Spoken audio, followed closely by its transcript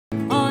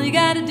you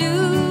gotta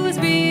do is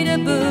read a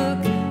book.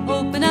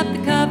 Open up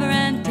the cover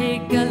and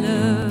take a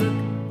look.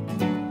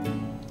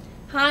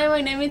 Hi,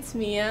 my name is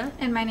Mia.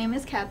 And my name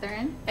is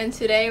Katherine. And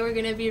today we're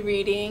going to be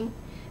reading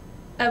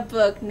a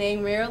book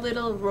named Merry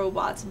Little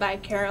Robots by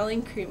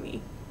Carolyn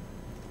Crimi.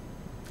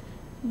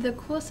 The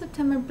cool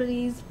September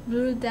breeze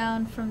blew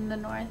down from the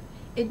north.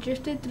 It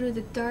drifted through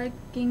the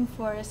darkening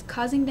forest,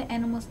 causing the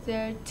animals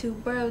there to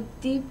burrow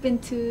deep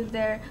into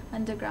their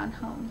underground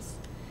homes.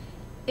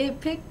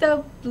 It picked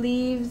up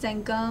leaves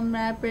and gum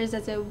wrappers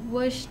as it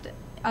whooshed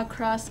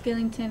across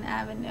Skillington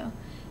Avenue.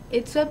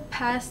 It swept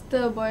past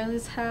the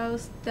Boyle's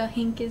house, the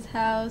Hinkes'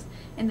 house,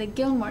 and the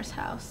Gilmore's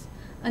house,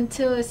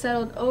 until it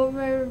settled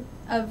over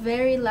a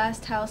very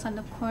last house on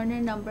the corner,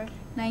 number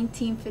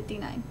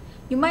 1959.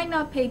 You might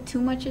not pay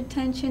too much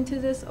attention to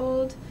this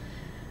old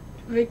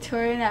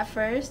Victorian at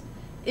first.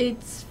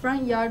 Its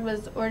front yard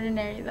was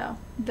ordinary though.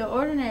 The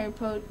ordinary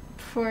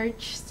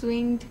porch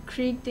swinged,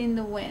 creaked in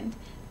the wind.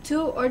 2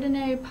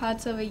 ordinary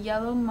pots of a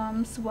yellow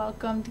mums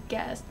welcomed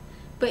guests.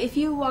 But if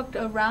you walked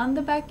around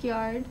the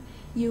backyard,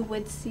 you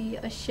would see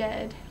a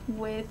shed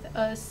with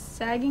a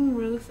sagging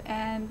roof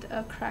and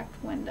a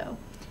cracked window.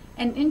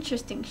 An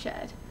interesting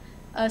shed.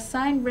 A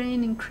sign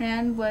written in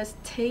crayon was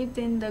taped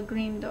in the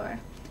green door.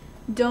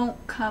 Don't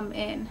come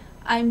in.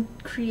 I'm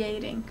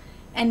creating.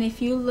 And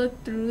if you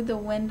looked through the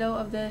window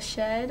of the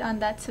shed on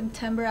that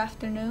September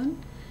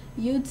afternoon,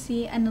 you'd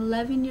see an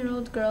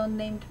 11-year-old girl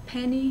named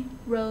Penny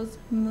Rose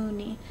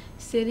Mooney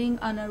sitting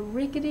on a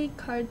rickety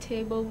card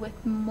table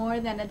with more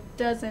than a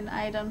dozen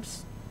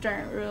items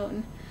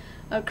strewn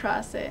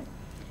across it.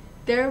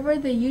 There were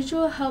the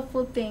usual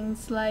helpful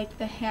things like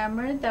the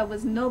hammer that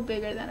was no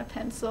bigger than a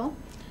pencil,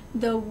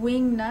 the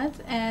wing nut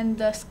and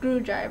the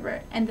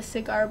screwdriver, and the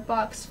cigar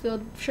box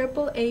filled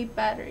AAA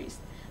batteries.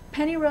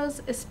 Penny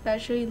Rose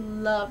especially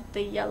loved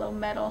the yellow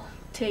metal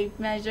tape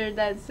measure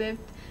that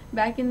zipped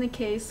back in the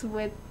case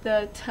with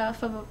the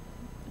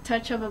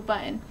touch of a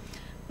button.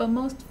 But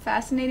most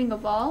fascinating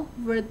of all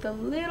were the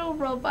little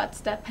robots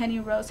that Penny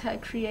Rose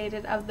had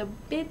created out of the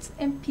bits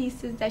and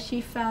pieces that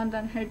she found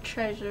on her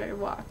treasure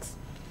walks.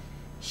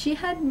 She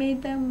had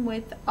made them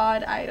with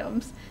odd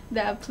items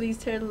that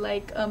pleased her,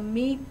 like a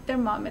meat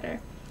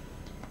thermometer,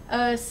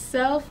 a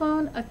cell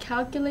phone, a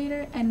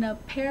calculator, and a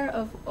pair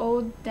of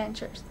old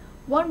dentures.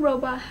 One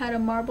robot had a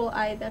marble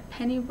eye that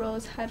Penny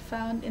Rose had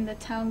found in the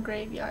town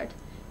graveyard.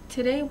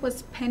 Today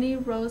was Penny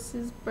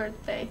Rose's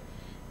birthday.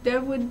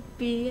 There would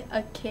be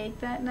a cake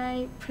that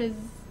night,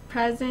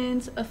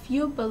 presents, a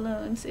few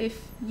balloons.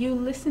 If you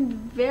listened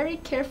very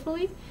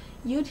carefully,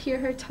 you'd hear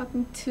her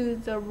talking to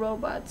the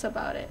robots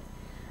about it.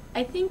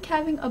 I think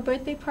having a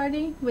birthday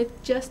party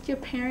with just your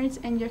parents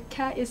and your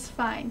cat is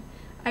fine.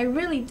 I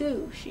really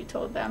do, she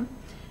told them.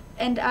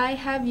 And I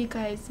have you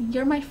guys.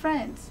 You're my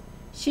friends.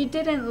 She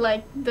didn't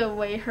like the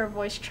way her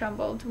voice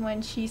trembled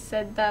when she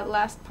said that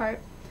last part.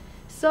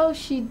 So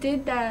she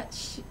did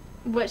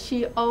what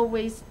she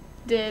always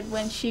did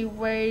when she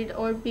worried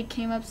or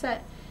became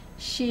upset.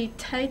 She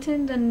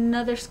tightened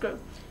another screw.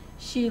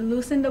 She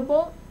loosened a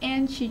bolt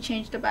and she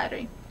changed the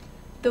battery.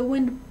 The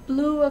wind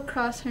blew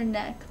across her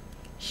neck.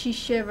 She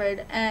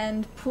shivered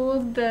and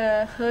pulled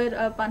the hood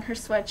up on her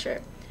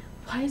sweatshirt.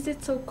 Why is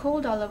it so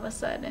cold all of a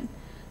sudden?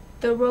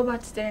 The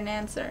robots didn't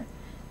answer.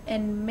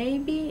 And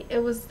maybe it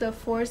was the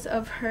force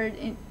of her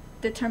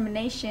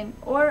determination,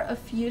 or a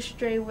few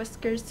stray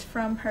whiskers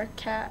from her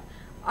cat,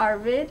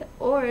 Arvid,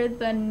 or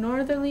the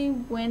northerly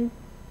wind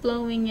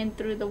blowing in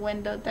through the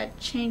window that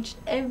changed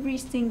every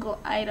single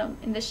item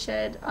in the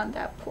shed on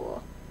that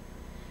pool.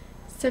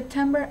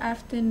 September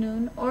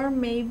afternoon, or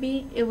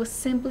maybe it was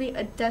simply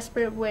a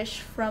desperate wish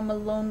from a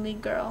lonely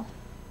girl.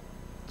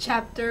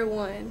 Chapter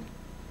 1.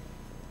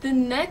 The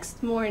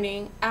next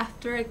morning,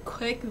 after a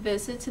quick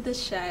visit to the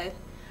shed,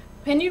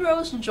 Penny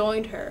Rose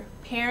joined her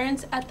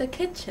parents at the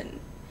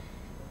kitchen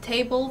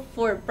table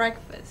for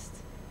breakfast.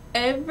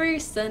 Every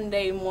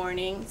Sunday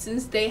morning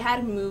since they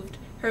had moved,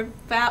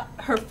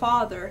 her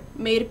father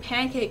made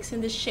pancakes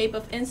in the shape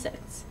of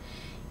insects.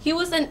 He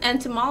was an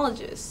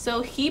entomologist,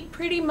 so he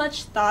pretty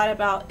much thought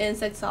about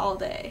insects all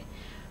day.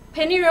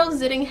 Penny Rose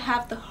didn't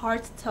have the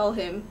heart to tell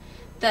him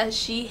that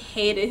she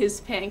hated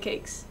his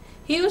pancakes.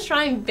 He was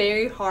trying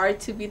very hard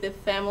to be the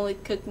family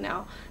cook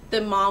now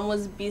that Mom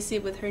was busy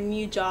with her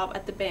new job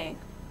at the bank.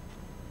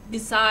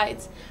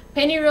 Besides,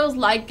 Penny Rose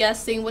liked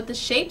guessing what the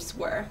shapes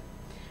were.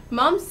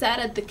 Mom sat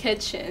at the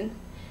kitchen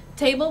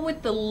table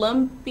with the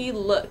lumpy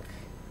look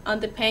on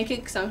the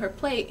pancakes on her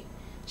plate.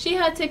 She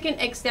had taken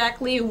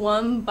exactly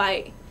one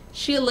bite.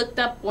 She looked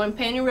up when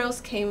Penny Rose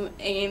came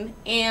in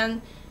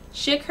and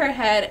shook her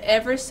head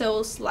ever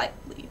so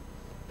slightly.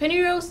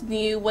 Penny Rose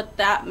knew what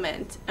that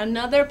meant.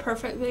 Another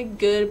perfectly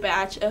good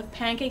batch of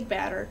pancake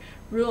batter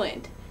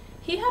ruined.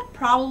 He had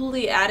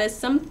probably added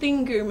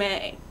something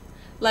gourmet,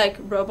 like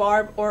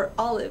rhubarb or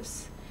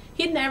olives.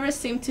 He never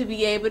seemed to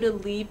be able to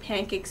leave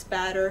pancakes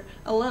batter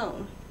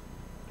alone.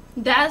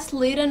 Dad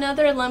slid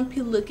another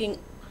lumpy-looking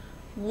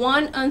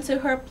one onto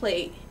her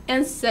plate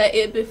and set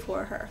it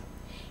before her.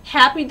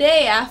 "Happy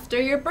day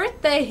after your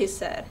birthday," he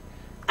said.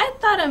 I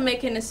thought I'd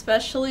make an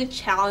especially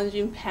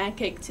challenging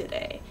pancake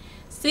today.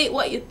 See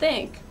what you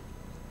think."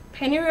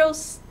 Pennyroyal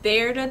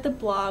stared at the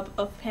blob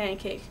of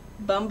pancake.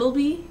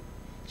 "Bumblebee?"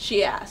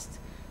 she asked.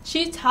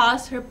 She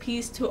tossed her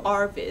piece to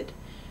Arvid,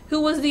 who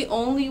was the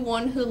only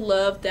one who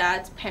loved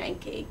Dad's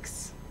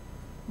pancakes.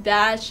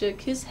 Dad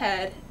shook his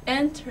head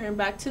and turned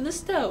back to the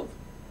stove.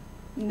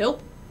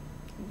 "Nope.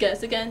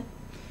 Guess again."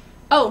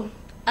 "Oh,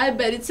 I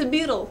bet it's a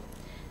beetle,"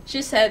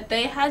 she said.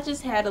 They had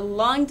just had a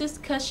long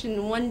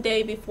discussion one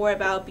day before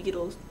about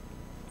beetles.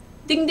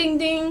 "Ding, ding,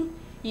 ding.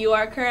 You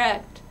are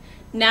correct.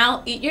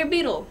 Now eat your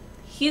beetle."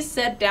 He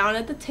sat down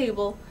at the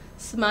table,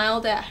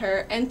 smiled at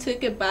her, and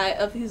took a bite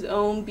of his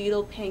own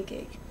beetle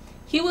pancake.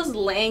 He was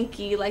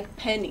lanky like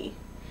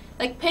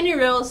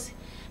Pennyroyal's,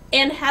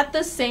 and had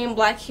the same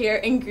black hair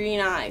and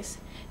green eyes.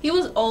 He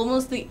was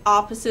almost the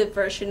opposite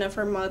version of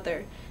her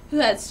mother, who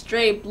had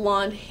straight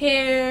blonde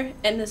hair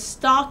and a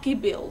stocky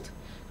build.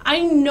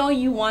 "I know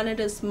you wanted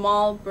a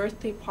small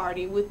birthday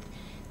party with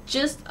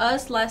just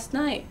us last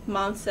night,"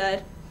 Mom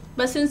said,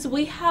 "but since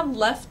we have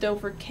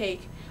leftover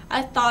cake,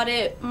 I thought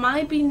it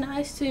might be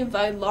nice to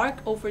invite Lark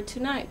over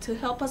tonight to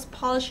help us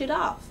polish it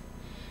off."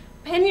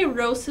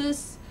 Pennyroyal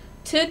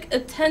took a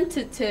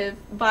tentative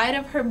bite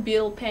of her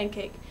beetle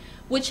pancake,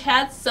 which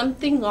had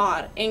something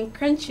odd and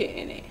crunchy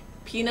in it.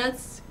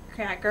 Peanuts?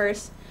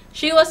 Crackers?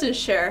 She wasn't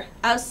sure.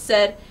 I've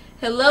said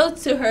hello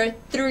to her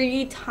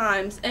 3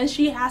 times, and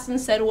she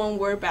hasn't said one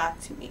word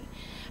back to me.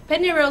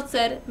 Pennyroyal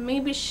said,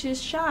 "Maybe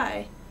she's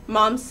shy,"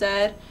 Mom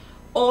said.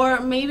 "Or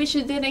maybe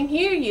she didn't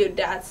hear you,"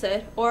 Dad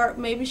said. "Or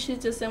maybe she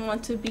doesn't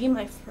want to be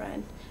my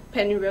friend,"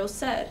 Pennyroyal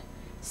said.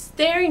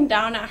 Staring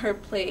down at her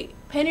plate,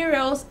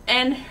 Pennyroyal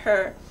and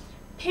her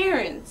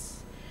parents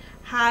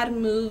had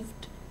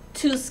moved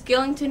to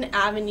Skellington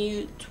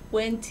Avenue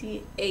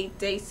 28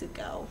 days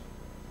ago.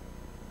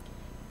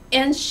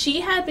 And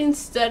she had been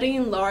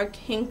studying Lark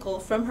Hinkle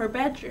from her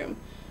bedroom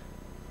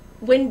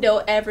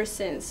window ever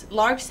since.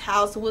 Lark's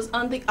house was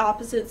on the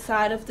opposite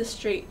side of the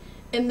street,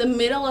 in the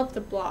middle of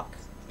the block.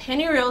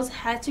 Pennyroyal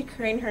had to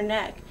crane her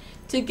neck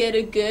to get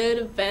a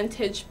good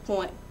vantage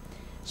point.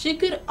 She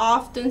could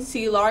often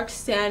see Lark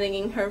standing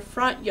in her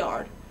front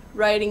yard,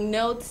 writing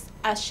notes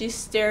as she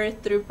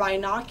stared through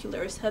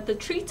binoculars at the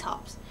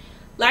treetops.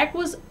 Lark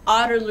was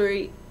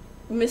utterly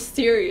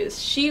mysterious.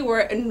 She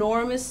wore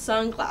enormous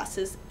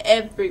sunglasses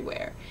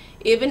everywhere,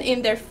 even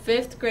in their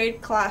 5th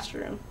grade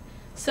classroom.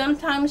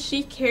 Sometimes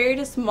she carried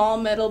a small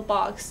metal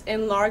box,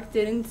 and Lark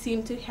didn't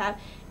seem to have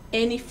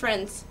any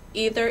friends.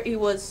 Either it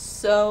was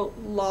so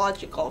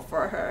logical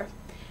for her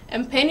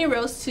and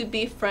Pennyroyal to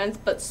be friends,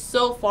 but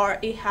so far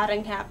it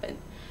hadn't happened.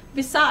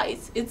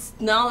 "Besides, it's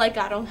not like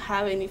I don't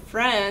have any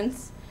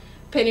friends,"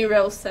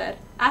 Pennyroyal said.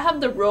 "I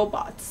have the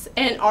robots,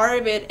 and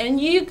Arvid, and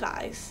you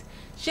guys."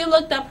 She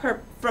looked up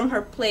from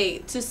her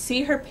plate to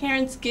see her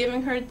parents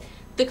giving her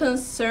the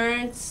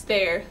concerned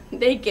stare.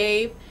 They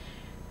gave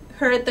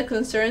her the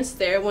concerned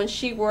stare when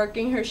she worked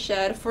in her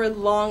shed for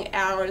long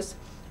hours,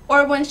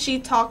 or when she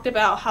talked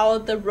about how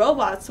the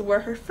robots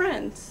were her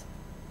friends.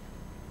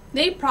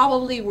 They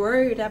probably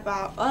worried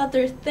about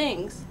other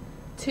things,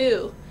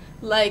 too,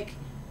 like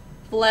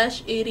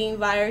flesh-eating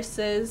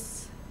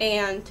viruses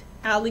and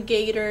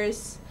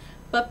alligators,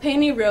 but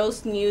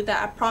Pennyroyal knew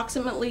that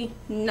approximately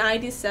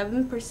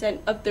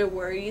 97% of their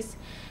worries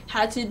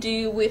had to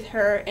do with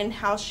her and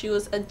how she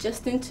was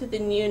adjusting to the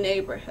new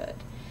neighborhood.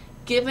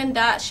 Given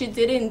that she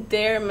didn't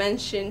dare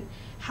mention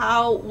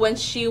how when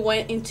she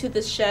went into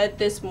the shed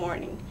this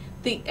morning,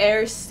 the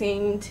air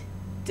seemed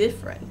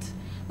different,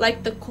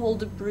 like the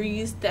cold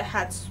breeze that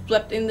had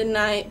swept in the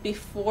night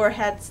before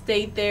had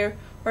stayed there,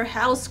 or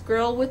how a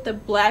squirrel with a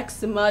black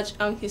smudge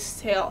on his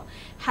tail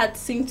had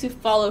seemed to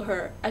follow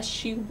her as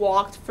she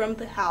walked from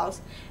the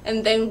house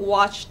and then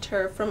watched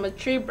her from a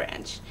tree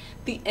branch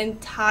the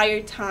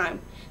entire time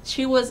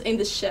she was in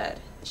the shed.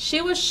 She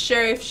was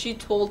sure if she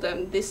told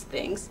them these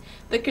things,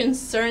 the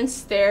concerned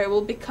stare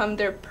will become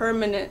their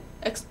permanent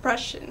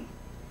expression.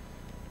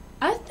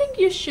 "I think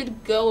you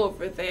should go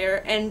over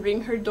there and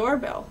ring her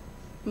doorbell,"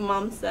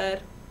 Mom said.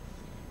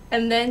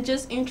 "And then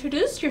just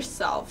introduce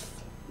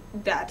yourself,"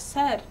 Dad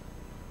said.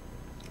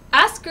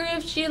 "Ask her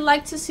if she'd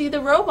like to see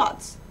the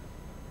robots."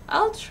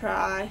 "I'll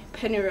try,"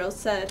 Pennyroyal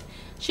said.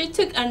 She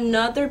took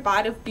another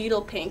bite of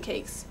beetle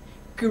pancakes.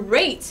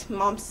 "Great,"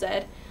 Mom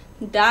said.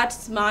 Dad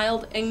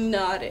smiled and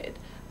nodded.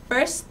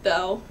 First,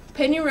 though,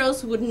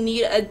 Pennyroyal would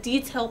need a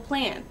detailed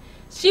plan.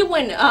 She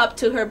went up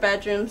to her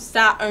bedroom,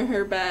 sat on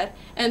her bed,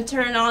 and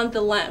turned on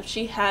the lamp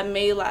she had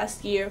made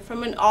last year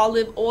from an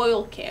olive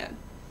oil can.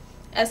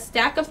 A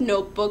stack of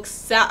notebooks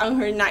sat on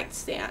her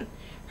nightstand.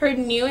 Her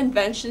new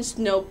inventions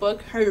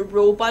notebook, her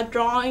robot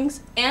drawings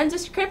and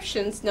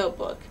descriptions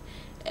notebook,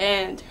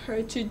 and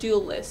her to-do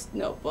list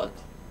notebook.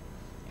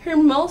 Her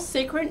most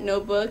sacred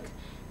notebook,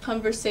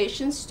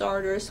 Conversation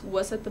Starters,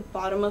 was at the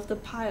bottom of the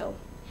pile.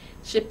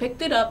 She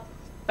picked it up,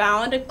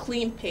 found a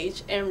clean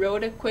page, and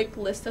wrote a quick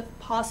list of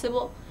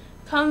possible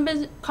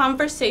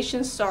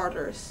conversation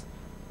starters.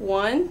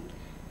 1.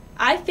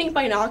 I think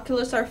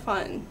binoculars are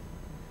fun.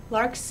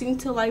 Lark seemed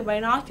to like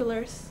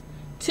binoculars.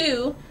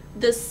 2.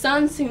 The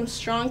sun seems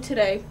strong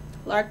today.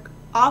 Lark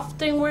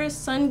often wears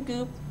sun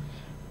goop.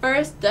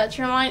 First,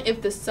 determine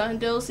if the sun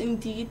does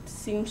indeed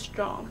seem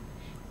strong.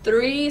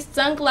 3.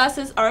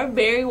 Sunglasses are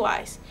very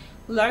wise.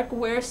 Lark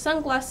wears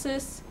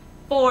sunglasses.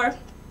 4.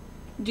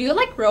 Do you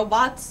like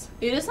robots?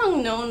 It is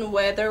unknown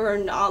whether or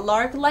not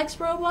Lark likes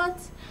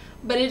robots,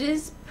 but it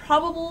is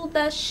probable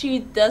that she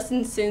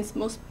doesn't since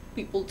most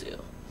people do.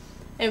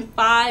 And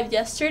 5.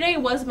 Yesterday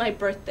was my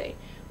birthday.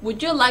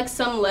 Would you like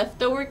some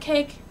leftover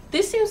cake?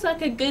 This seems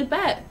like a good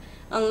bet,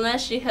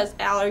 unless she has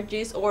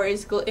allergies or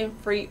is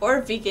gluten-free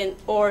or vegan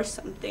or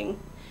something.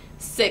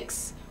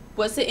 6.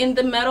 Was it in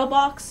the metal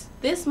box?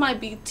 This might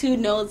be too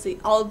nosy,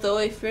 although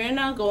if you're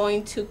not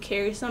going to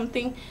carry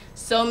something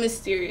so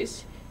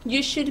mysterious,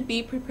 you should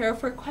be prepared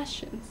for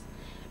questions.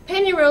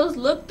 Penrose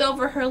looked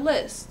over her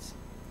list.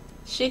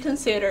 She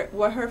considered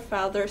what her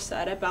father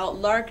said about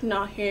Lark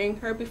not hearing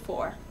her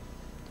before.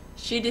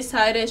 She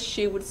decided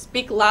she would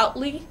speak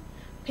loudly.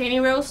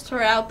 Penrose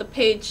tore out the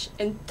page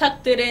and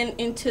tucked it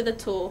into the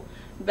tool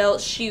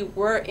belt she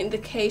wore in the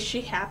case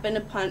she happened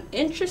upon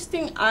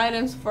interesting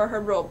items for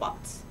her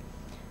robots.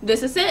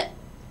 This is it,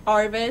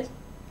 Arvid,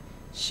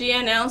 she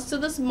announced to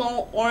the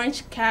small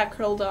orange cat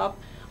curled up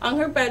on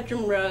her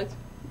bedroom rug.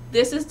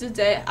 This is the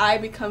day I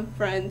become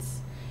friends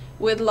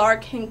with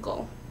Lark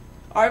Hinkle.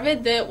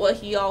 Arvid did what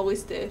he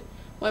always did.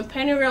 When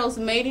Penrose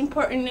made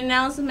important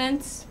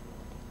announcements,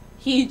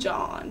 he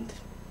yawned.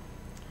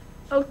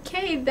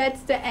 Okay, that's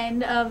the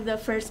end of the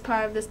first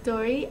part of the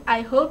story.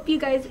 I hope you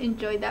guys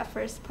enjoyed that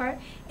first part,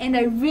 and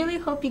I really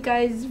hope you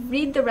guys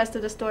read the rest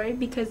of the story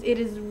because it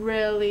is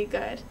really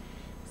good.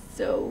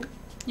 So,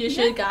 you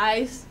should,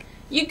 guys.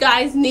 You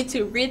guys need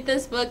to read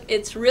this book.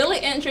 It's really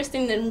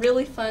interesting and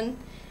really fun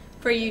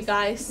for you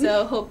guys.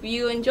 So, hope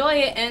you enjoy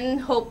it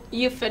and hope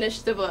you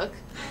finish the book.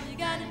 All you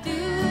gotta do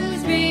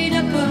is read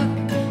a book.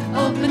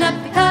 Open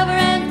up the cover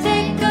and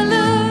take a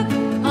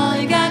look. All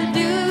you gotta do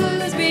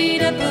is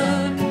read a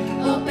book.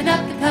 Open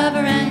up the cover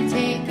and